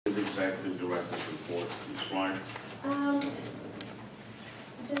Executive Director's report. Ms. Schruijer.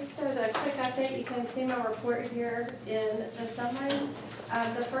 Just as a quick update, you can see my report here in the summary.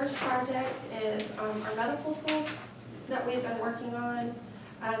 The first project is our medical school that we've been working on.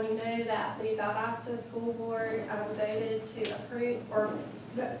 You know that the Valdosta School Board voted to approve or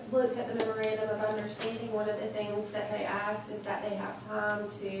looked at the memorandum of understanding. One of the things that they asked is that they have time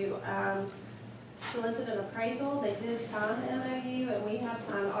to solicit an appraisal. They did sign the MOU, and we have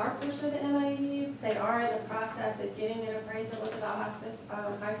signed our portion of the MOU. They are in the process of getting an appraisal with the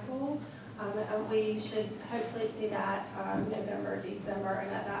Valdosta High School, and we should hopefully see that November, December, and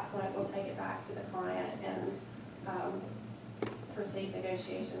at that point we'll take it back to the client and proceed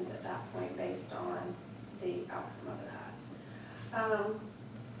negotiations at that point based on the outcome of that.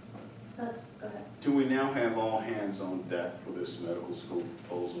 Let's go ahead. Do we now have all hands on deck for this medical school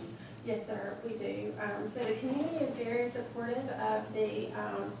proposal? Yes, sir, we do. So the community is very supportive of the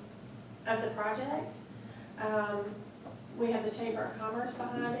project. We have the Chamber of Commerce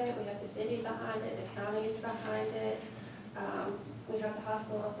behind it. We have the city behind it. The county is behind it. We have the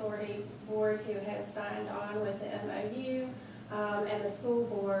Hospital Authority Board who has signed on with the MOU, and the school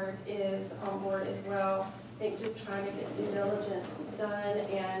board is on board as well. I think just trying to get due diligence done,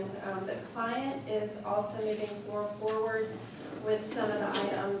 and the client is also moving forward with some of the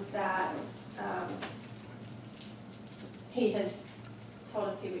items that he has told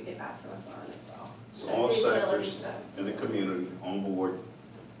us he would get back to us on as well. So all sectors in the community on board,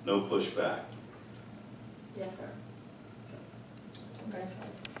 no pushback. Yes, sir. Okay.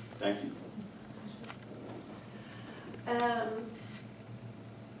 Thank you. And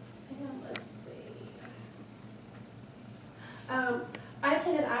let's see. I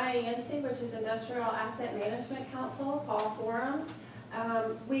attended IANC, which is Industrial Asset Management Council Fall Forum.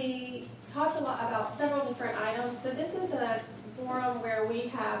 We talked a lot about several different items. So this is a forum where we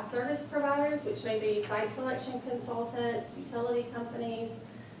have service providers, which may be site selection consultants, utility companies,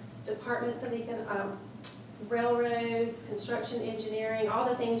 departments of railroads, construction engineering, all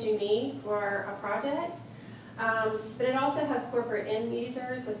the things you need for a project. But it also has corporate end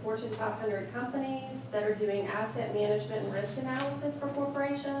users with Fortune 500 companies that are doing asset management and risk analysis for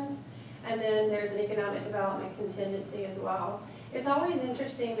corporations. And then there's an economic development contingency as well. It's always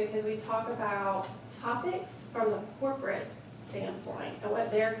interesting because we talk about topics from the corporate standpoint and what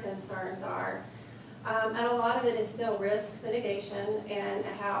their concerns are. And a lot of it is still risk mitigation and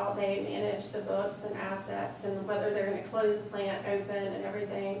how they manage the books and assets and whether they're going to close the plant open and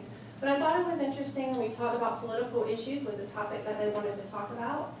everything. But I thought it was interesting when we talked about political issues was a topic that they wanted to talk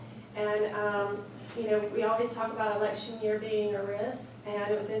about. And, you know, we always talk about election year being a risk.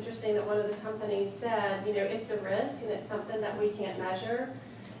 And it was interesting that one of the companies said, you know, it's a risk and it's something that we can't measure.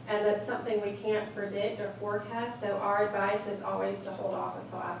 And that's something we can't predict or forecast. So our advice is always to hold off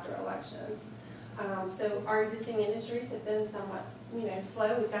until after elections. So our existing industries have been somewhat, you know,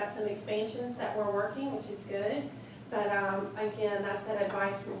 slow. We've got some expansions that we're working, which is good. But again, that's that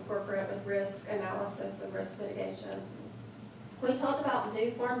advice from corporate with risk analysis and risk mitigation. We talked about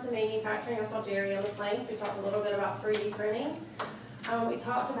new forms of manufacturing. I saw Jerry on the planes. We talked a little bit about 3D printing. We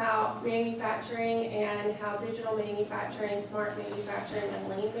talked about manufacturing and how digital manufacturing, smart manufacturing, and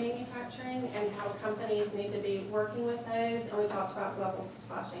lean manufacturing, and how companies need to be working with those. And we talked about global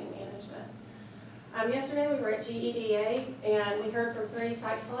supply chain management. Yesterday we were at GEDA and we heard from 3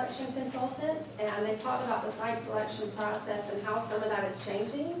 site selection consultants, and they talked about the site selection process and how some of that is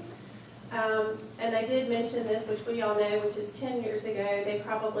changing. And they did mention this, which we all know, which is 10 years ago they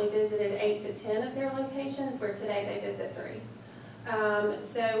probably visited 8 to 10 of their locations, where today they visit 3.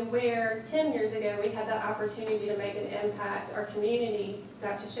 So where 10 years ago we had that opportunity to make an impact, our community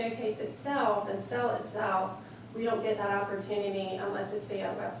got to showcase itself and sell itself, we don't get that opportunity unless it's via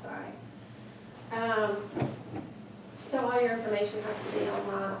a website. So all your information has to be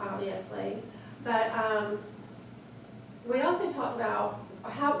online, obviously. But we also talked about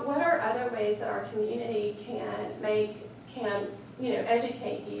what are other ways that our community can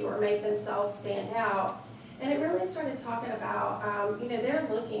educate you or make themselves stand out. And it really started talking about, they're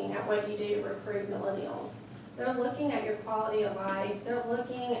looking at what you do to recruit millennials. They're looking at your quality of life. They're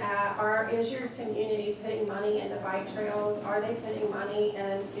looking at, is your community putting money into bike trails? Are they putting money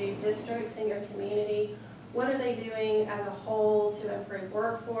into districts in your community? What are they doing as a whole to improve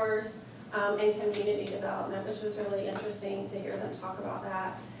workforce and community development, which was really interesting to hear them talk about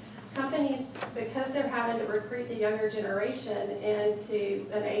that. Companies, because they're having to recruit the younger generation into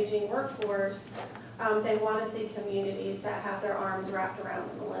an aging workforce, they want to see communities that have their arms wrapped around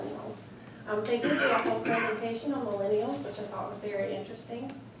the millennials. They did do a whole presentation on millennials, which I thought was very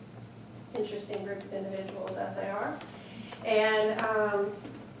interesting. Interesting group of individuals as they are. And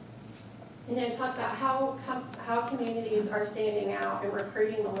And then talked about how communities are standing out and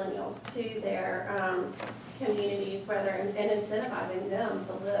recruiting millennials to their communities, and incentivizing them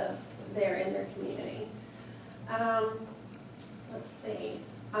to live there in their community. Let's see.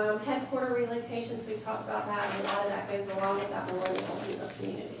 Headquarter relocations, we talked about that, and a lot of that goes along with that millennial and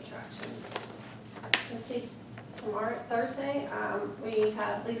community attraction. Let's see. Tomorrow, Thursday, we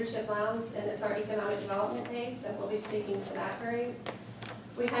have Leadership-Lowndes, and it's our Economic Development Day, so we'll be speaking to that group.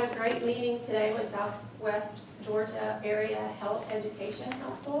 We had a great meeting today with Southwest Georgia Area Health Education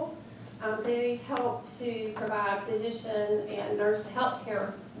Council. They help to provide physician and nurse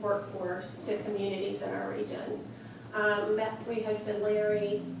healthcare workforce to communities in our region. We hosted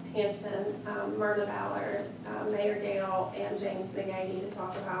Larry Hanson, Myrna Ballard, Mayor Gale, and James McGahey to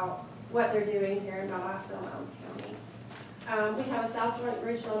talk about what they're doing here in Valdosta-Lowndes County. We have a South Joint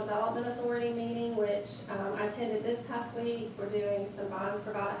Regional Development Authority meeting, which I attended this past week. We're doing some bonds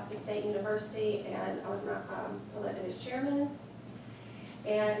for Valdosta State University, and I was not elected as chairman.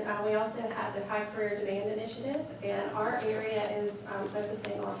 And we also have the High Career Demand Initiative, and our area is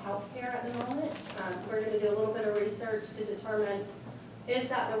focusing on healthcare at the moment. We're going to do a little bit of research to determine, is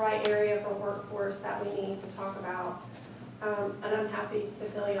that the right area for workforce that we need to talk about? And I'm happy to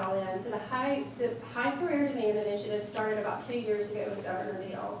fill you all in. So the High Career Demand Initiative started about 2 years ago with Governor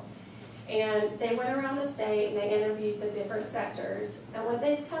Deal. And they went around the state and they interviewed the different sectors. And what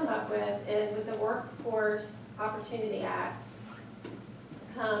they've come up with is, with the Workforce Opportunity Act,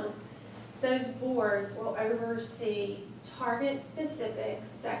 those boards will oversee target-specific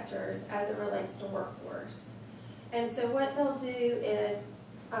sectors as it relates to workforce. And so what they'll do is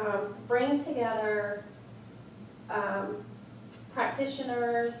bring together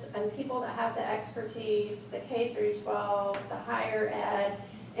practitioners and people that have the expertise, the K through 12, the higher ed,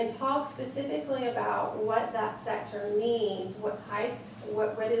 and talk specifically about what that sector needs, what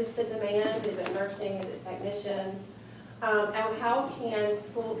is the demand, is it nursing, is it technicians, and how can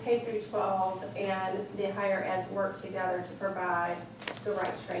school K through 12 and the higher eds work together to provide the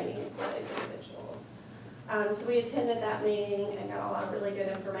right training for those individuals. So we attended that meeting and got a lot of really good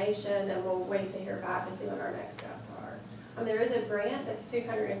information, and we'll wait to hear back to see what our next steps are. There is a grant that's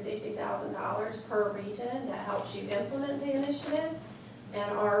 $250,000 per region that helps you implement the initiative,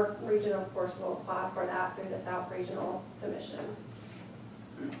 and our region, of course, will apply for that through the South Regional Commission.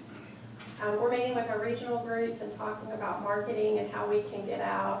 We're meeting with our regional groups and talking about marketing and how we can get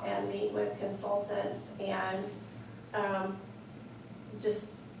out and meet with consultants and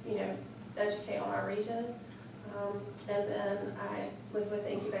just, educate on our region. And then I was with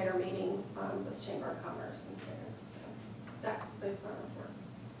the incubator meeting with the Chamber of Commerce and there. So that concludes my report.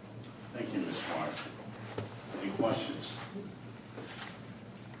 Thank you, Ms. Mark. Any questions?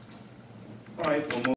 All right, we'll move